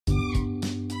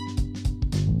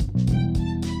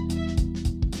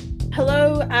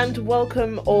Hello and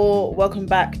welcome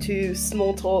back to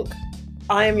Small Talk.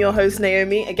 I am your host,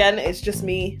 Naomi. Again, it's just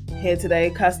me here today.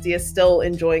 Kirsty is still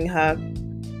enjoying her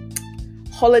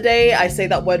holiday. I say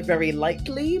that word very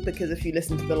lightly because if you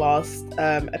listen to the last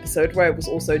episode where it was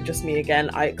also just me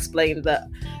again, I explained that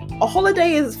a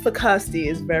holiday for Kirsty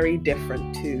is very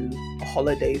different to a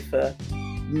holiday for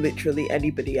literally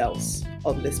anybody else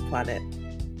on this planet.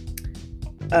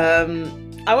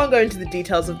 I won't go into the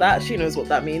details of that. She knows what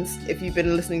that means. If you've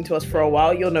been listening to us for a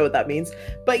while, you'll know what that means.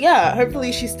 But yeah,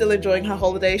 hopefully she's still enjoying her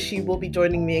holiday. She will be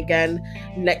joining me again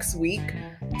next week.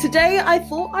 Today, I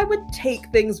thought I would take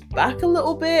things back a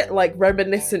little bit, like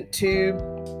reminiscent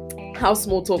to how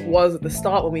Small Talk was at the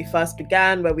start when we first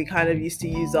began, where we kind of used to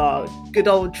use our good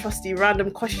old trusty random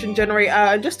question generator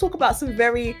and just talk about some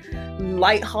very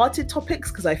light-hearted topics,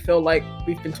 because I feel like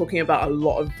we've been talking about a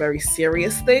lot of very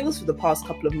serious things for the past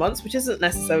couple of months, which isn't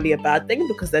necessarily a bad thing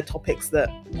because they're topics that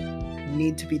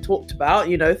need to be talked about.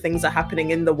 You know, things are happening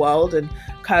in the world, and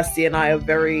Kirsty and I are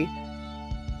very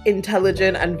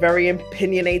intelligent and very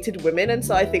opinionated women, and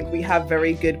so I think we have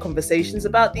very good conversations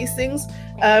about these things.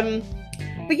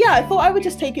 But yeah, I thought I would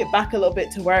just take it back a little bit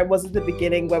to where it was at the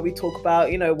beginning, where we talk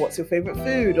about, you know, what's your favorite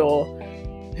food, or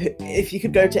if you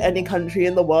could go to any country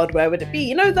in the world, where would it be?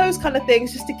 You know, those kind of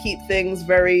things, just to keep things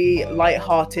very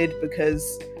lighthearted,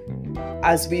 because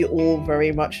as we all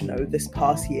very much know, this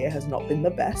past year has not been the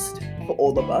best for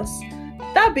all of us.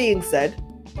 That being said,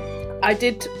 I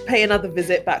did pay another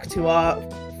visit back to our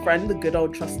friend, the good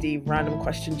old trusty random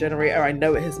question generator. I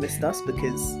know it has missed us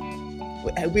because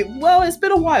it's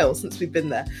been a while since we've been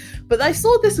there, but I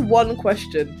saw this one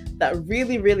question that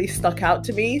really, really stuck out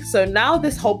to me. So now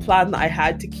this whole plan that I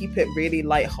had to keep it really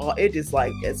lighthearted is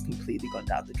like, it's completely gone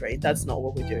down the drain. That's not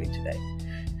what we're doing today.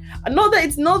 And not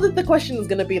that the question is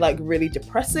going to be like really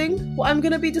depressing, what I'm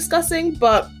going to be discussing,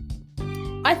 but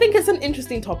I think it's an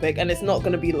interesting topic, and it's not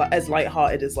going to be as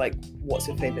lighthearted as like, what's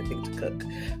your favorite thing to cook?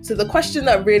 So the question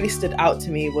that really stood out to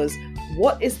me was,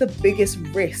 what is the biggest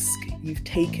risk you've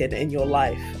taken in your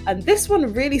life? And this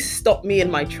one really stopped me in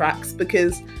my tracks,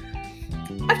 because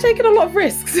I've taken a lot of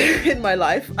risks in my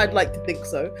life. I'd like to think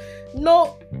so.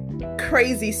 Not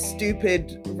crazy,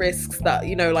 stupid risks that,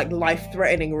 you know, like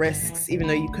life-threatening risks, even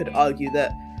though you could argue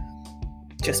that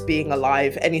just being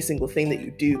alive, any single thing that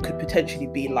you do could potentially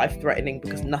be life-threatening,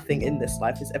 because nothing in this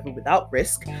life is ever without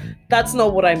risk. That's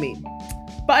not what I mean.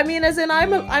 But I mean, as in,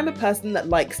 I'm a person that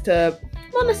likes to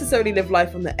not necessarily live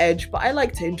life on the edge, but I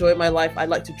like to enjoy my life. I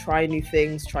like to try new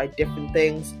things, try different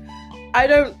things. I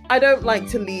don't like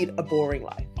to lead a boring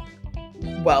life.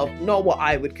 Well, not what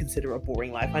I would consider a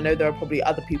boring life. I know there are probably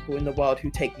other people in the world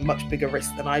who take much bigger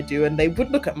risks than I do, and they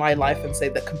would look at my life and say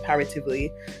that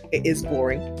comparatively it is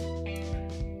boring.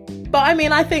 But I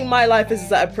mean, I think my life is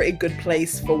at a pretty good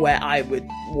place for where I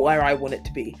want it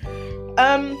to be.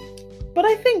 But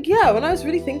I think, yeah, when I was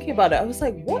really thinking about it, I was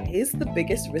like, what is the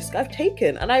biggest risk I've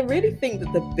taken? And I really think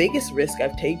that the biggest risk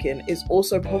I've taken is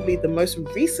also probably the most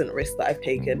recent risk that I've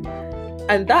taken.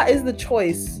 And that is the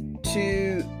choice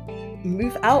to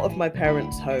move out of my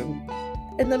parents' home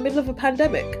in the middle of a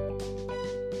pandemic.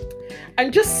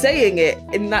 And just saying it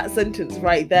in that sentence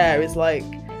right there is like,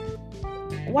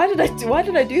 why did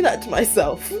I do that to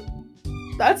myself?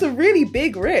 That's a really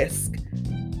big risk.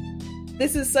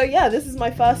 This is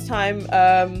my first time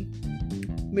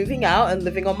moving out and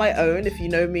living on my own. If you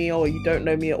know me or you don't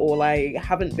know me at all, I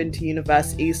haven't been to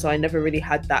university, so I never really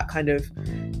had that kind of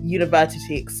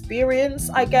university experience,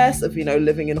 I guess, of, you know,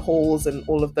 living in halls and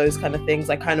all of those kind of things.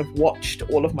 I kind of watched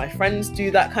all of my friends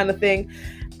do that kind of thing.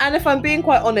 And if I'm being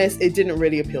quite honest, it didn't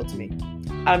really appeal to me.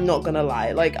 I'm not gonna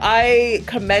lie. Like, I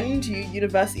commend you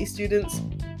university students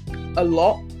a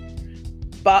lot,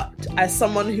 but as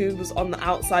someone who was on the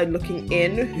outside looking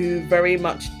in, who very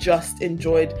much just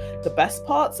enjoyed the best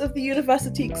parts of the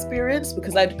university experience,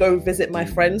 because I'd go visit my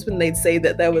friends when they'd say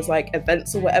that there was like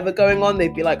events or whatever going on.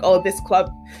 They'd be like, oh, this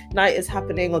club night is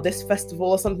happening, or this festival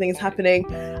or something is happening.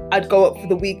 I'd go up for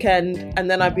the weekend, and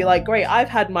then I'd be like, great, I've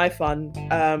had my fun.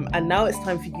 And now it's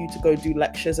time for you to go do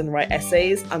lectures and write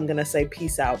essays. I'm gonna say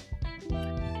peace out.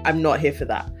 I'm not here for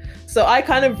that. So I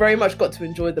kind of very much got to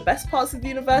enjoy the best parts of the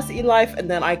university life, and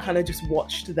then I kind of just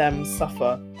watched them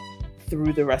suffer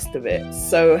through the rest of it.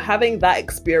 So having that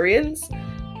experience,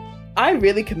 I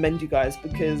really commend you guys,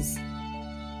 because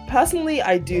personally,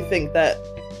 I do think that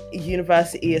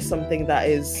university is something that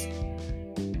is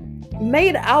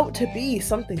made out to be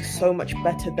something so much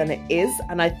better than it is.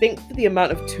 And I think for the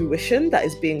amount of tuition that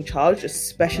is being charged,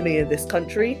 especially in this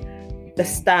country, the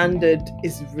standard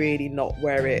is really not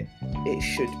where it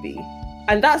should be.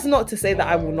 And that's not to say that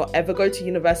I will not ever go to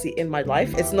university in my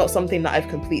life. It's not something that I've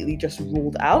completely just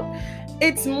ruled out.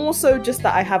 It's more so just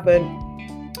that I haven't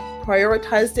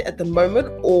prioritized it at the moment,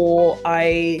 or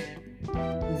I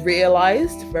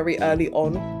realized very early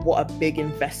on what a big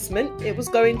investment it was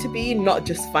going to be, not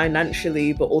just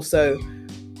financially, but also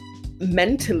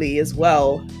mentally as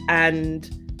well. And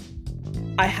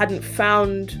I hadn't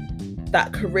found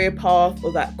that career path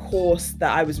or that course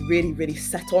that I was really, really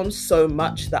set on so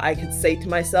much that I could say to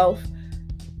myself,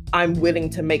 I'm willing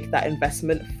to make that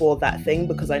investment for that thing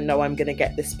because I know I'm going to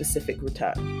get this specific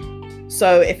return.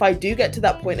 So if I do get to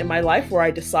that point in my life where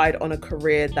I decide on a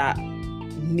career that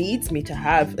needs me to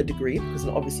have a degree, because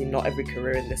obviously not every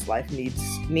career in this life needs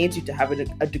you to have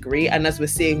a degree, and as we're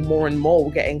seeing more and more,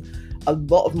 we're getting a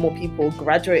lot of more people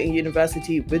graduating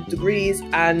university with degrees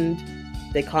and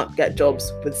they can't get jobs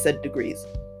with said degrees.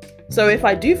 So if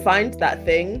I do find that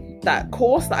thing, that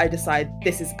course that I decide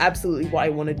this is absolutely what I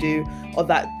want to do, or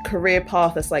that career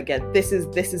path that's like, yeah, this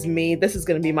is me, this is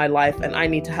going to be my life and I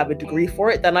need to have a degree for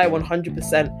it, then I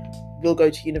 100% will go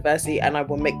to university and I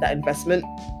will make that investment.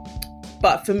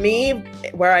 But for me,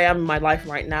 where I am in my life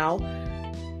right now,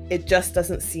 it just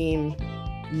doesn't seem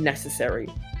necessary.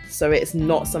 So it's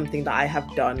not something that I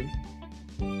have done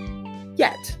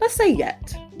yet. Let's say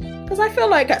yet. Because I feel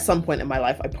like at some point in my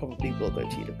life, I probably will go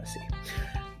to university.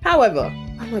 However,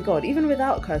 oh my God, even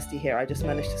without Kirsty here, I just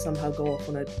managed to somehow go off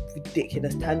on a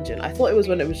ridiculous tangent. I thought it was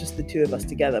when it was just the two of us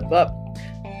together. But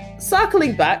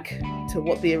circling back to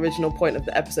what the original point of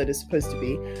the episode is supposed to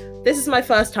be, this is my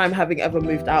first time having ever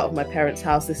moved out of my parents'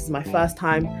 house. This is my first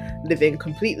time living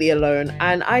completely alone.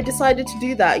 And I decided to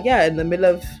do that, in the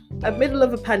middle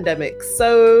of a pandemic.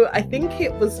 So I think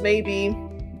it was maybe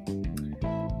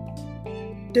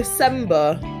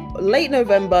December, late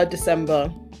November,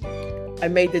 December, I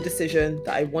made the decision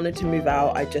that I wanted to move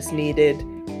out. I just needed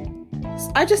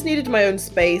my own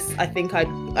space. I think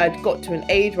I'd got to an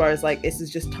age where I was like, this is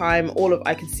just time.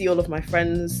 I could see all of my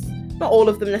friends, not all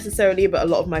of them necessarily, but a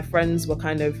lot of my friends were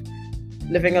kind of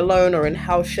living alone or in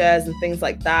house shares and things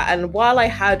like that. And while I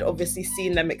had obviously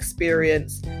seen them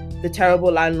experience the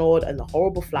terrible landlord and the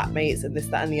horrible flatmates and this,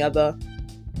 that, and the other,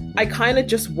 I kind of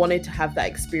just wanted to have that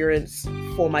experience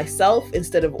for myself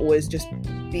instead of always just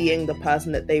being the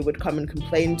person that they would come and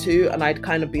complain to. And I'd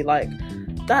kind of be like,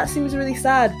 that seems really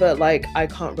sad, but like, I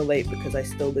can't relate because I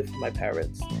still live with my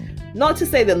parents. Not to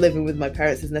say that living with my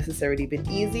parents has necessarily been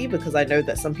easy, because I know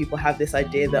that some people have this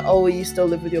idea that, oh, you still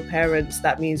live with your parents,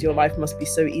 that means your life must be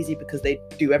so easy because they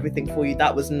do everything for you.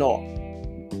 That was not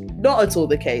at all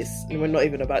the case. And we're not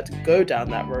even about to go down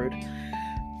that road.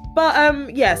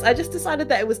 But yes, I just decided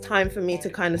that it was time for me to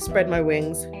kind of spread my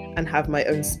wings and have my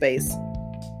own space.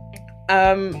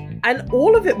 And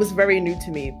all of it was very new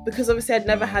to me because obviously I'd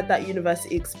never had that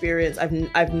university experience.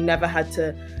 I've never had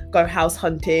to go house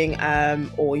hunting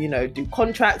or, do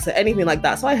contracts or anything like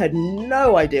that. So I had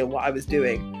no idea what I was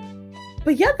doing.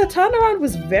 But yeah, the turnaround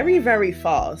was very, very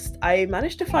fast. I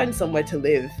managed to find somewhere to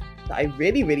live that I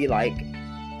really, really like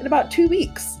in about 2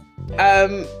 weeks.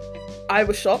 I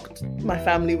was shocked. My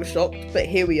family was shocked, but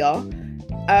here we are.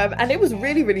 And it was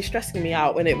really, really stressing me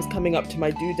out when it was coming up to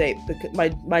my due date,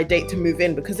 my date to move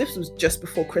in, because this was just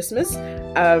before Christmas.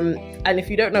 And if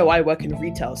you don't know, I work in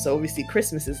retail. So obviously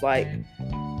Christmas is like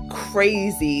a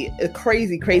crazy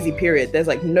period. There's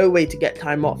like no way to get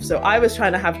time off. So I was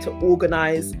trying to have to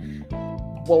organize,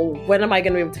 well, when am I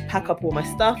going to be able to pack up all my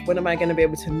stuff? When am I going to be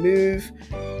able to move?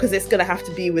 Because it's going to have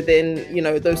to be within,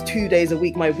 those 2 days a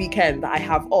week, my weekend that I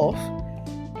have off.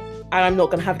 And I'm not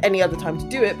going to have any other time to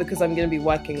do it because I'm going to be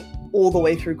working all the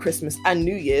way through Christmas and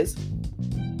New Year's.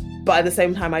 But at the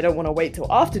same time, I don't want to wait till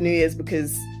after New Year's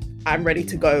because I'm ready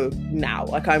to go now.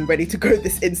 Like, I'm ready to go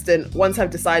this instant. Once I've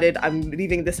decided I'm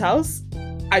leaving this house,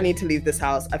 I need to leave this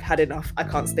house. I've had enough. I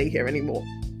can't stay here anymore.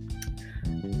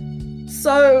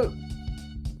 So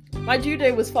my due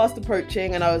date was fast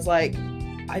approaching and I was like,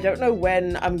 I don't know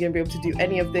when I'm going to be able to do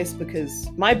any of this because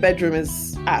my bedroom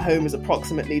at home is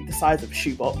approximately the size of a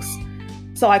shoebox.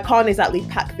 So I can't exactly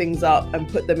pack things up and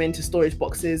put them into storage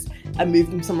boxes and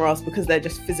move them somewhere else because there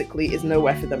just physically is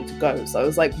nowhere for them to go. So I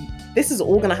was like, this is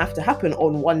all going to have to happen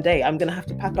on one day. I'm going to have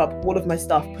to pack up all of my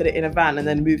stuff, put it in a van and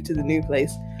then move to the new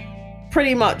place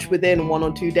pretty much within 1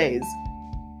 or 2 days.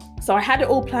 So I had it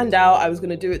all planned out. I was going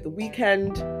to do it the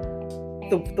weekend.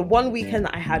 The one weekend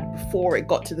that I had before it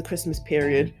got to the Christmas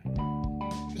period,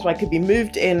 so I could be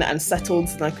moved in and settled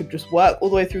and I could just work all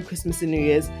the way through Christmas and New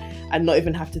Year's and not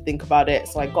even have to think about it.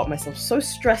 So I got myself so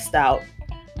stressed out,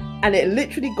 and it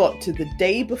literally got to the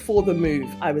day before the move.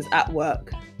 I was at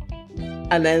work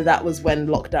and then that was when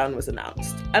lockdown was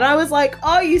announced, and I was like,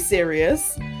 are you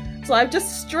serious? So I've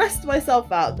just stressed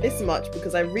myself out this much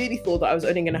because I really thought that I was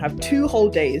only going to have 2 whole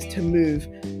days to move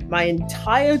my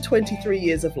entire 23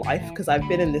 years of life, because I've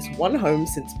been in this one home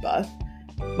since birth,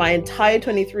 my entire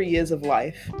 23 years of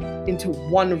life into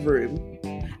one room.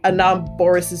 And now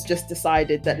Boris has just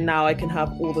decided that now I can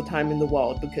have all the time in the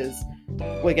world because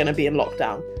we're going to be in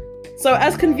lockdown. So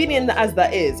as convenient as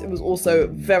that is, it was also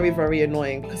very, very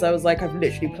annoying because I was like, I've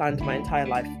literally planned my entire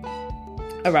life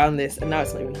around this and now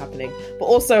it's not even happening. But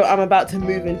also I'm about to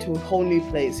move into a whole new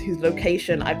place whose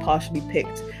location I partially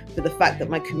picked for the fact that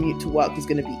my commute to work was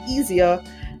going to be easier.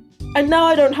 And now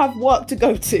I don't have work to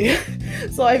go to.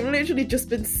 So I've literally just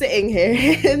been sitting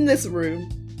here in this room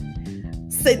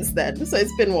since then. So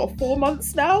it's been, 4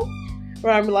 months now?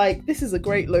 Where I'm like, this is a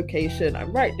great location.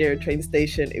 I'm right near a train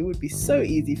station. It would be so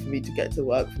easy for me to get to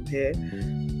work from here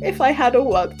if I had a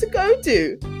work to go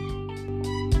to.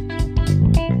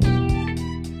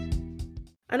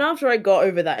 And after I got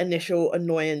over that initial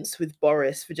annoyance with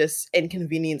Boris for just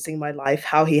inconveniencing my life,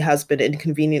 how he has been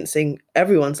inconveniencing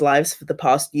everyone's lives for the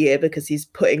past year because he's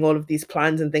putting all of these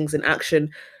plans and things in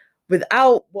action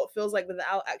without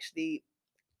actually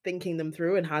thinking them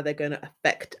through and how they're going to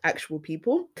affect actual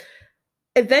people.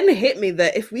 It then hit me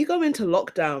that if we go into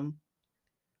lockdown,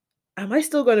 am I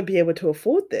still going to be able to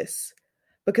afford this?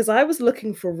 Because I was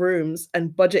looking for rooms and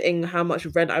budgeting how much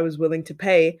rent I was willing to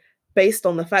pay based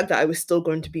on the fact that I was still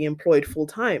going to be employed full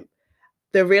time.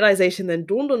 The realization then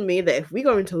dawned on me that if we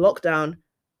go into lockdown,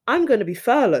 I'm going to be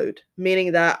furloughed,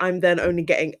 meaning that I'm then only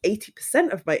getting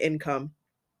 80% of my income.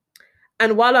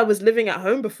 And while I was living at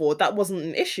home before, that wasn't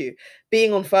an issue.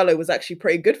 Being on furlough was actually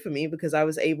pretty good for me because I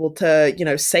was able to,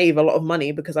 save a lot of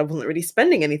money because I wasn't really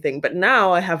spending anything. But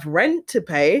now I have rent to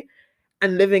pay,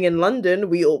 and living in London,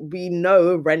 we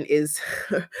know rent is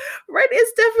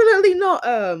definitely not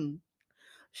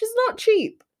she's not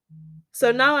cheap.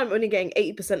 So now I'm only getting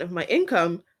 80% of my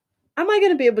income. Am I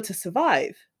going to be able to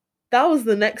survive? That was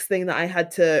the next thing that I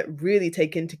had to really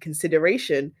take into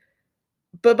consideration.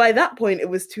 But by that point, it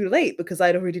was too late because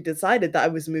I'd already decided that I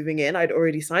was moving in. I'd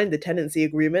already signed the tenancy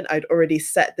agreement. I'd already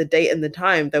set the date and the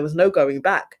time. There was no going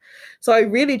back. So I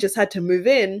really just had to move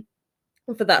in.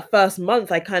 And for that first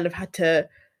month, I kind of had to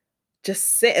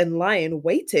just sit and lie in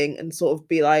waiting and sort of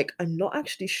be like, I'm not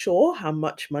actually sure how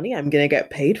much money I'm going to get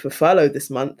paid for furlough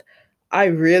this month. I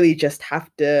really just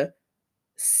have to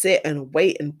sit and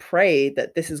wait and pray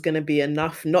that this is going to be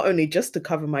enough, not only just to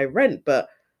cover my rent, but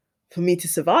for me to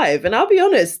survive. And I'll be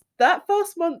honest, that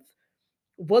first month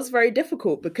was very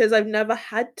difficult because I've never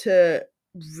had to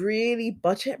really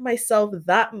budget myself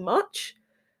that much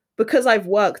because I've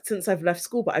worked since I've left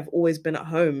school, but I've always been at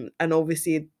home. And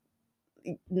obviously,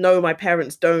 no, my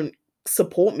parents don't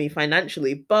support me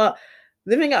financially, but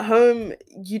living at home,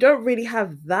 you don't really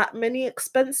have that many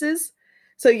expenses.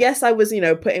 So yes, I was,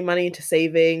 putting money into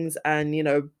savings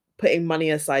and, putting money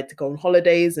aside to go on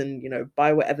holidays and,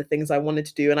 buy whatever things I wanted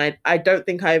to do. And I don't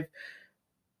think I've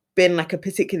been like a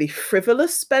particularly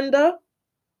frivolous spender,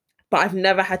 but I've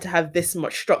never had to have this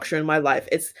much structure in my life.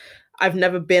 I've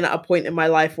never been at a point in my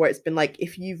life where it's been like,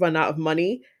 if you run out of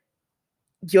money,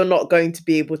 you're not going to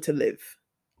be able to live.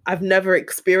 I've never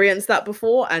experienced that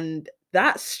before. And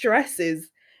that stress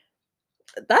is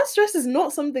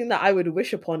not something that I would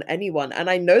wish upon anyone.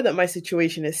 And I know that my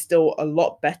situation is still a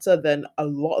lot better than a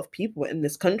lot of people in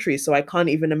this country. So I can't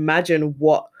even imagine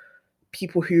what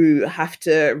people who have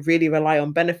to really rely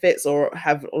on benefits or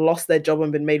have lost their job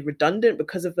and been made redundant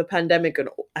because of the pandemic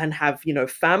and have,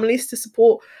 families to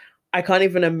support. I can't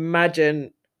even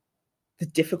imagine the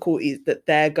difficulties that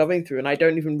they're going through. And I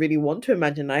don't even really want to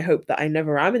imagine. I hope that I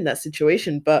never am in that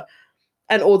situation.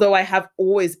 And although I have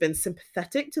always been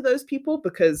sympathetic to those people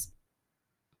because,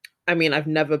 I've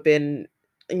never been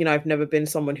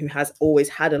someone who has always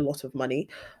had a lot of money.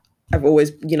 I've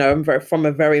always, I'm from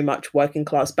a very much working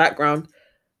class background.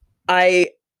 I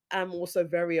am also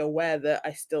very aware that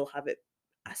I still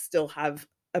have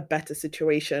a better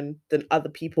situation than other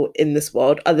people in this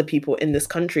world, other people in this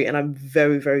country. And I'm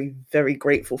very, very, very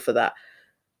grateful for that.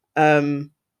 And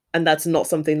that's not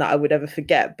something that I would ever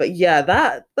forget. But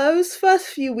yeah, those first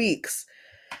few weeks,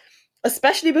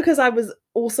 especially because I was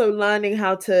also learning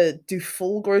how to do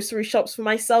full grocery shops for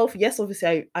myself. Yes,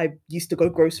 obviously I used to go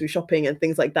grocery shopping and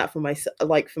things like that for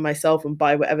myself and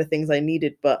buy whatever things I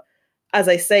needed. But as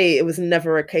I say, it was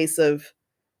never a case of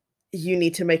you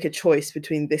need to make a choice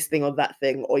between this thing or that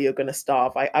thing or you're going to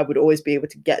starve. I would always be able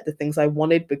to get the things I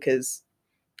wanted because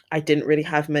I didn't really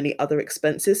have many other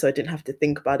expenses, so I didn't have to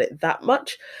think about it that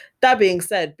much. That being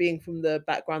said, being from the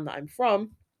background that I'm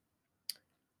from,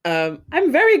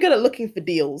 I'm very good at looking for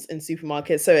deals in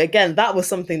supermarkets. So again, that was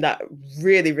something that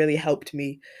really, really helped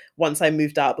me once I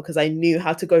moved out because I knew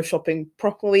how to go shopping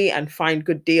properly and find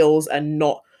good deals and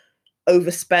not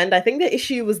overspend. I think the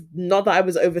issue was not that I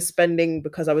was overspending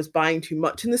because I was buying too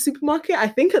much in the supermarket. I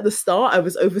think at the start I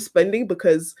was overspending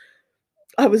because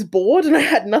I was bored and I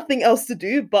had nothing else to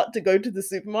do but to go to the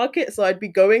supermarket. So I'd be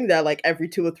going there like every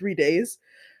 2 or 3 days.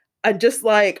 And just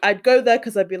like I'd go there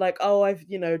because I'd be like, oh, I've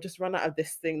just run out of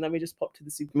this thing. Let me just pop to the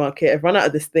supermarket. I've run out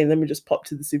of this thing. Let me just pop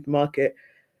to the supermarket.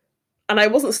 And I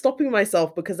wasn't stopping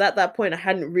myself because at that point I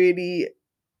hadn't really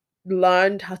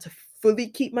learned how to fully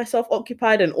keep myself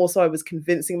occupied. And also I was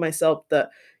convincing myself that,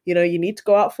 you need to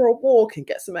go out for a walk and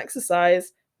get some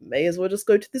exercise. May as well just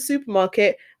go to the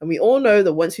supermarket. And we all know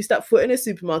that once you step foot in a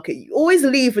supermarket, you always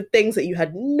leave with things that you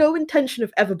had no intention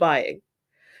of ever buying.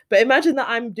 But imagine that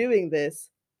I'm doing this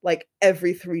like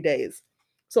every 3 days.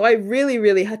 So I really,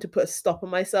 really had to put a stop on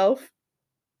myself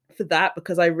for that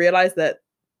because I realized that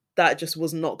that just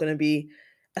was not going to be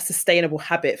a sustainable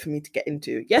habit for me to get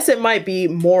into. Yes, it might be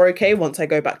more okay once I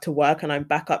go back to work and I'm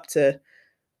back up to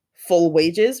full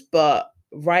wages, but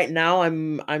right now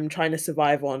I'm trying to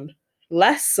survive on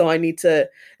less, so I need to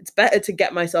it's better to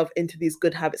get myself into these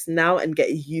good habits now and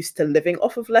get used to living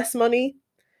off of less money.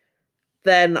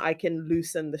 Then I can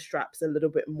loosen the straps a little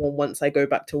bit more once I go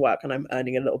back to work and I'm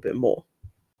earning a little bit more.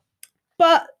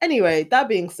 But anyway, that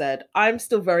being said, I'm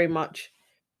very much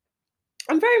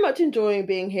enjoying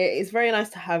being here. It's very nice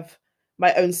to have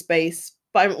my own space,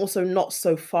 but I'm also not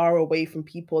so far away from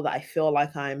people that I feel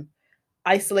like I'm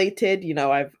isolated.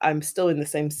 I'm still in the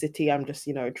same city. I'm just,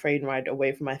 a train ride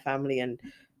away from my family, and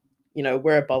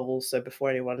we're a bubble. So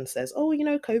before anyone says, "Oh,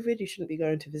 COVID, you shouldn't be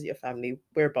going to visit your family,"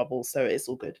 we're a bubble, so it's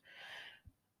all good.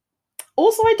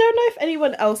 Also, I don't know if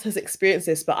anyone else has experienced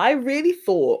this, but I really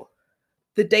thought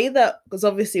the day that, because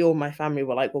obviously all my family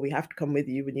were like, well, we have to come with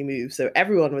you when you move. So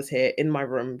everyone was here in my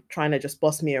room trying to just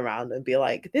boss me around and be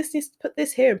like, this is put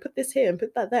this here and put this here and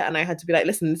put that there. And I had to be like,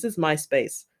 listen, this is my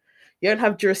space. You don't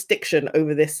have jurisdiction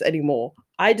over this anymore.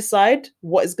 I decide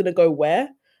what is going to go where,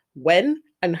 when,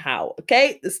 and how.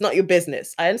 Okay. It's not your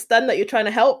business. I understand that you're trying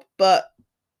to help, but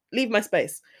leave my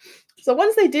space. So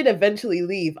once they did eventually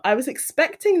leave, I was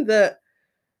expecting that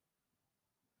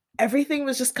everything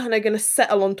was just kind of going to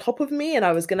settle on top of me, and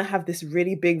I was going to have this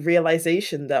really big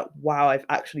realization that, wow, I've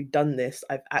actually done this.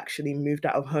 I've actually moved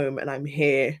out of home and I'm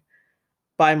here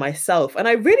by myself. And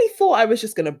I really thought I was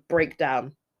just going to break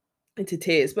down into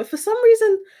tears. But for some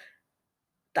reason,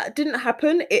 that didn't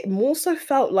happen. It more so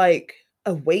felt like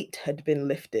a weight had been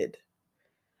lifted.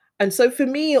 And so for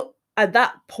me, at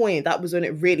that point, that was when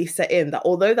it really set in that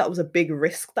although that was a big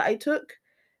risk that I took,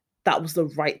 that was the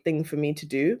right thing for me to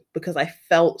do because I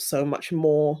felt so much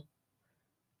more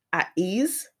at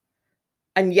ease.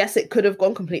 And yes, it could have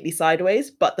gone completely sideways,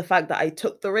 but the fact that I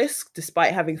took the risk,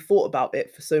 despite having thought about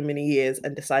it for so many years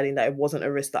and deciding that it wasn't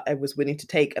a risk that I was willing to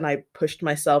take, and I pushed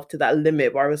myself to that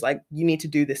limit where I was like, you need to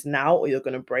do this now or you're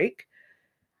going to break.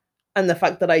 And the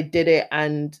fact that I did it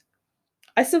and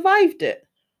I survived it.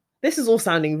 This is all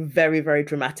sounding very, very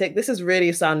dramatic. This is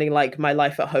really sounding like my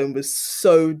life at home was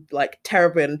so like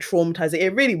terrible and traumatizing.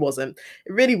 It really wasn't.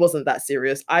 It really wasn't that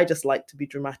serious. I just like to be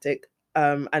dramatic.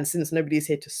 And since nobody's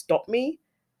here to stop me,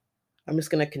 I'm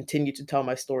just going to continue to tell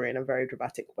my story in a very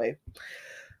dramatic way.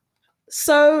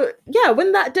 So yeah,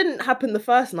 when that didn't happen the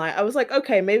first night, I was like,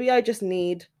 okay, maybe I just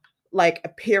need like a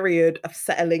period of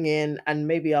settling in, and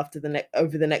maybe after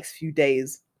over the next few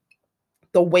days,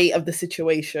 the weight of the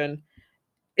situation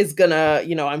is gonna,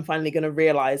 I'm finally gonna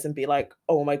realize and be like,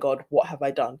 oh my God, what have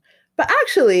I done? But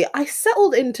actually, I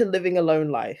settled into living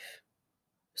alone life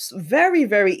very,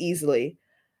 very easily.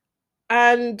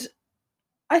 And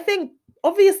I think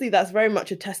obviously that's very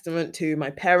much a testament to my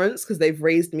parents because they've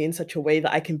raised me in such a way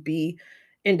that I can be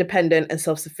independent and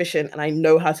self-sufficient and I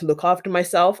know how to look after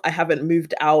myself. I haven't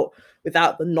moved out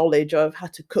without the knowledge of how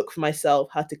to cook for myself,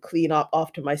 how to clean up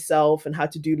after myself, and how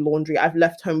to do laundry. I've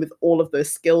left home with all of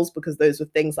those skills because those were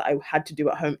things that I had to do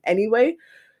at home anyway.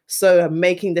 So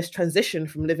making this transition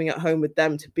from living at home with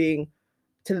them to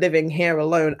living here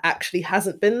alone actually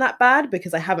hasn't been that bad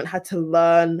because I haven't had to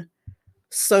learn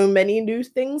so many new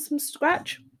things from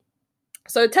scratch.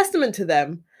 So a testament to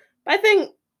them. But I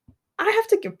think I have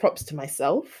to give props to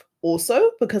myself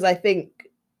also because I think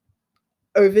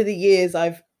over the years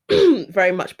I've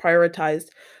very much prioritized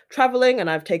traveling, and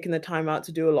I've taken the time out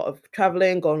to do a lot of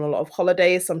traveling, gone on a lot of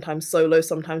holidays, sometimes solo,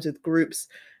 sometimes with groups.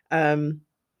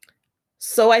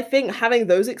 So I think having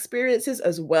those experiences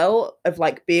as well of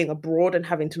like being abroad and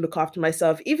having to look after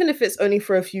myself, even if it's only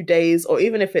for a few days or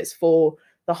even if it's for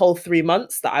the whole 3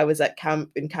 months that I was at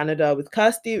camp in Canada with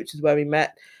Kirsty, which is where we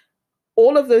met,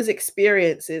 all of those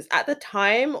experiences at the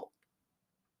time,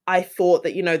 I thought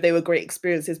that, they were great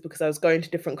experiences because I was going to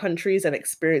different countries and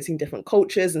experiencing different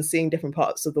cultures and seeing different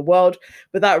parts of the world,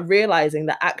 without realizing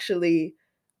that actually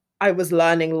I was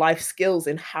learning life skills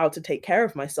in how to take care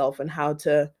of myself and how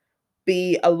to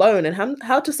be alone, and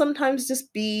how to sometimes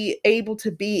just be able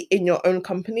to be in your own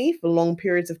company for long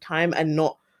periods of time and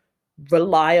not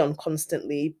rely on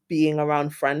constantly being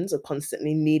around friends, or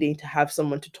constantly needing to have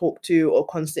someone to talk to, or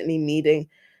constantly needing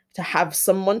to have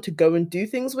someone to go and do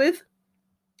things with.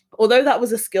 Although that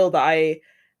was a skill that I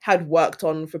had worked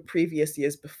on for previous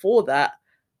years before that,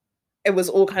 it was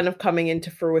all kind of coming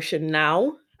into fruition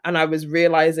now. And I was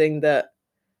realizing that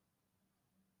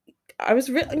I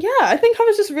think I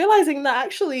was just realizing that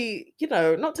actually,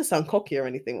 not to sound cocky or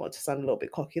anything, or to sound a little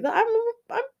bit cocky, that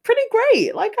I'm pretty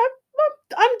great. Like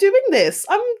I'm doing this.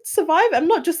 I'm surviving. I'm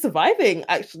not just surviving,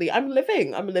 actually. I'm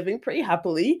living. I'm living pretty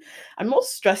happily. I'm not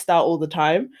stressed out all the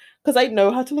time because I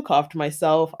know how to look after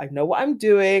myself. I know what I'm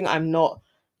doing. I'm not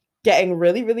getting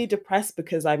really, really depressed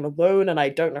because I'm alone and I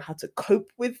don't know how to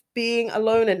cope with being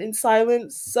alone and in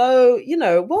silence. So,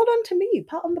 well done to me.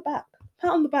 Pat on the back.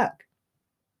 Pat on the back.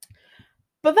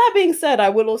 But that being said, I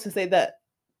will also say that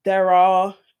there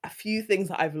are a few things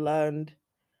that I've learned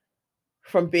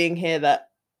from being here that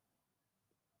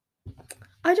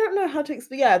I don't know how to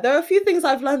explain. Yeah, there are a few things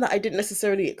I've learned that I didn't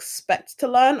necessarily expect to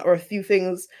learn, or a few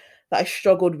things that I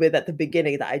struggled with at the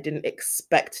beginning that I didn't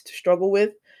expect to struggle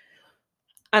with.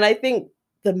 And I think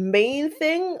the main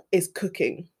thing is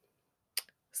cooking.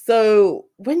 So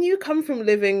when you come from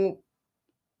living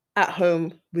at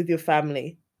home with your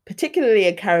family, particularly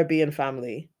a Caribbean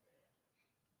family,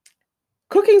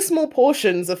 cooking small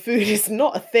portions of food is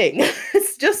not a thing.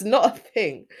 It's just not a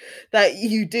thing that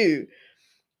you do,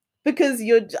 because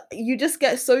you just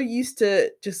get so used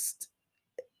to just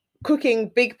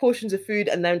cooking big portions of food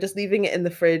and then just leaving it in the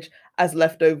fridge as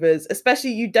leftovers.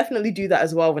 Especially, you definitely do that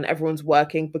as well when everyone's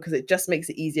working, because it just makes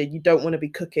it easier. You don't want to be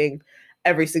cooking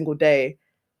every single day.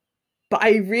 But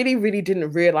I really, really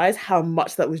didn't realize how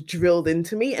much that was drilled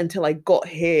into me until I got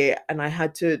here, and I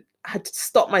had to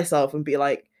stop myself and be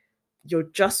like, you're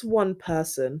just one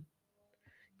person.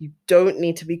 You don't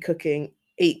need to be cooking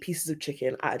 8 pieces of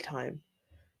chicken at a time.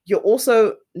 You're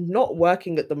also not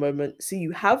working at the moment, so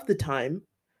you have the time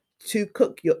to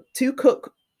cook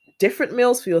different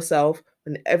meals for yourself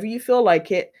whenever you feel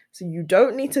like it. So you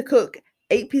don't need to cook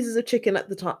 8 pieces of chicken at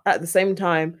the same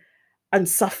time and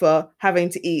suffer having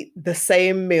to eat the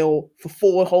same meal for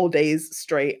 4 whole days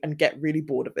straight and get really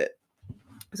bored of it.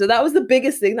 So that was the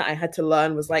biggest thing that I had to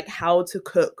learn, was like how to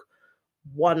cook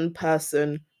one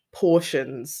person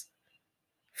portions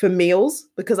for meals,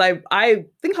 because I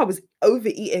think I was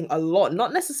overeating a lot,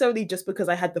 not necessarily just because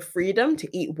I had the freedom to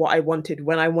eat what I wanted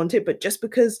when I wanted, but just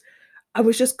because I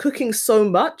was just cooking so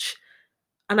much,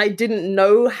 and I didn't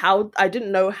know how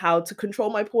to control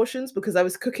my portions, because I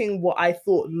was cooking what I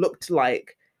thought looked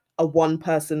like a one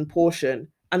person portion,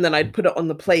 and then I'd put it on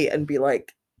the plate and be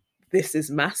like, this is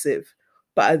massive.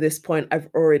 But at this point, I've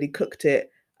already cooked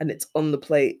it and it's on the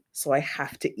plate, so I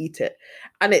have to eat it.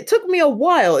 And it took me a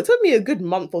while. It took me a good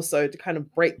month or so to kind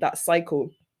of break that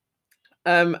cycle.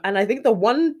 And I think the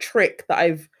one trick that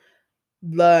I've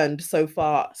learned so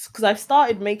far, because I've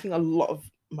started making a lot of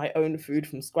my own food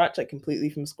from scratch, like completely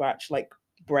from scratch, like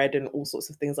bread and all sorts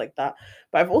of things like that.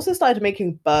 But I've also started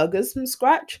making burgers from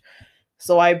scratch.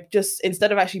 So I just,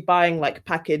 instead of actually buying like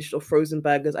packaged or frozen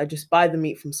burgers, I just buy the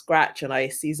meat from scratch and I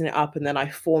season it up, and then I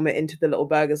form it into the little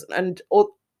burgers.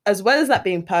 As well as that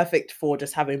being perfect for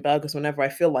just having burgers whenever I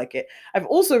feel like it, I've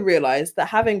also realized that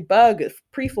having burgers,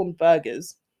 preformed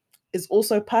burgers, is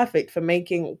also perfect for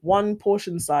making one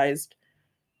portion sized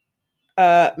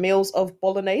meals of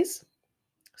bolognese.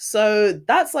 So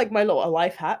that's like my little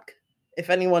life hack.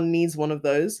 If anyone needs one of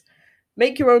those,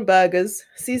 make your own burgers,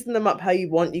 season them up how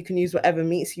you want. You can use whatever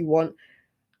meats you want.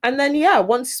 And then, yeah,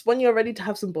 when you're ready to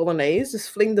have some bolognese,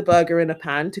 just fling the burger in a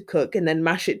pan to cook, and then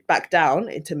mash it back down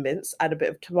into mince. Add a bit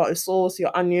of tomato sauce, your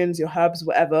onions, your herbs,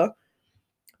 whatever.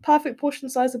 Perfect portion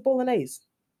size of bolognese.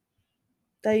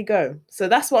 There you go. So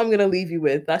that's what I'm going to leave you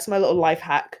with. That's my little life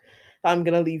hack that I'm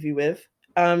going to leave you with.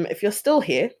 If you're still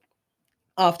here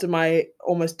after my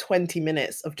almost 20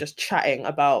 minutes of just chatting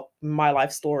about my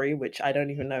life story, which I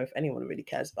don't even know if anyone really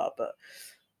cares about, but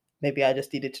maybe I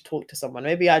just needed to talk to someone.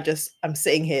 Maybe I'm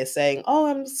sitting here saying, oh,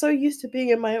 I'm so used to being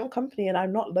in my own company and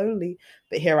I'm not lonely.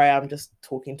 But here I am just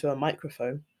talking to a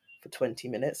microphone for 20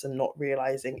 minutes and not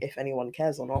realizing if anyone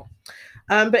cares or not.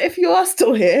 But if you are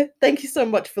still here, thank you so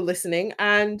much for listening.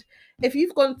 And if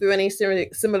you've gone through any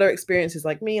similar experiences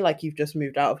like me, like you've just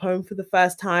moved out of home for the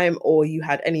first time, or you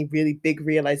had any really big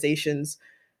realizations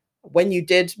when you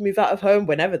did move out of home,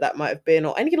 whenever that might have been,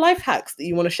 or any life hacks that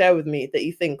you want to share with me that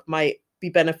you think might be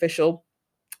beneficial,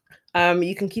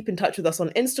 you can keep in touch with us on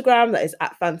Instagram, that is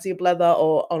at fancyableather,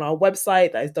 or on our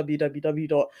website, that is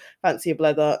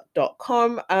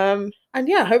www.fancyableather.com. And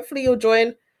yeah, hopefully you'll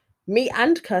join me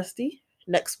and Kirsty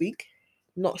next week.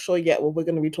 Not sure yet what we're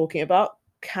going to be talking about.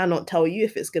 Cannot tell you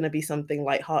if it's going to be something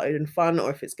lighthearted and fun, or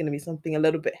if it's going to be something a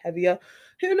little bit heavier.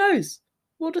 Who knows?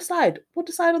 We'll decide. We'll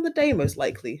decide on the day, most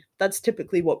likely. That's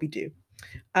typically what we do.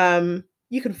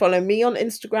 You can follow me on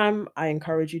Instagram. I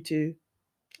encourage you to.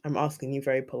 I'm asking you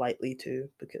very politely to,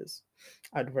 because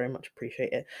I'd very much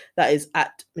appreciate it. That is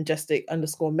at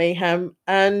majestic_mayhem.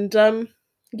 And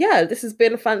yeah, this has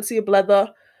been Fancy a Blether,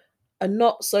 a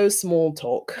not so small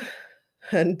talk.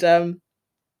 And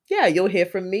yeah, you'll hear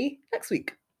from me next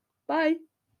week. Bye.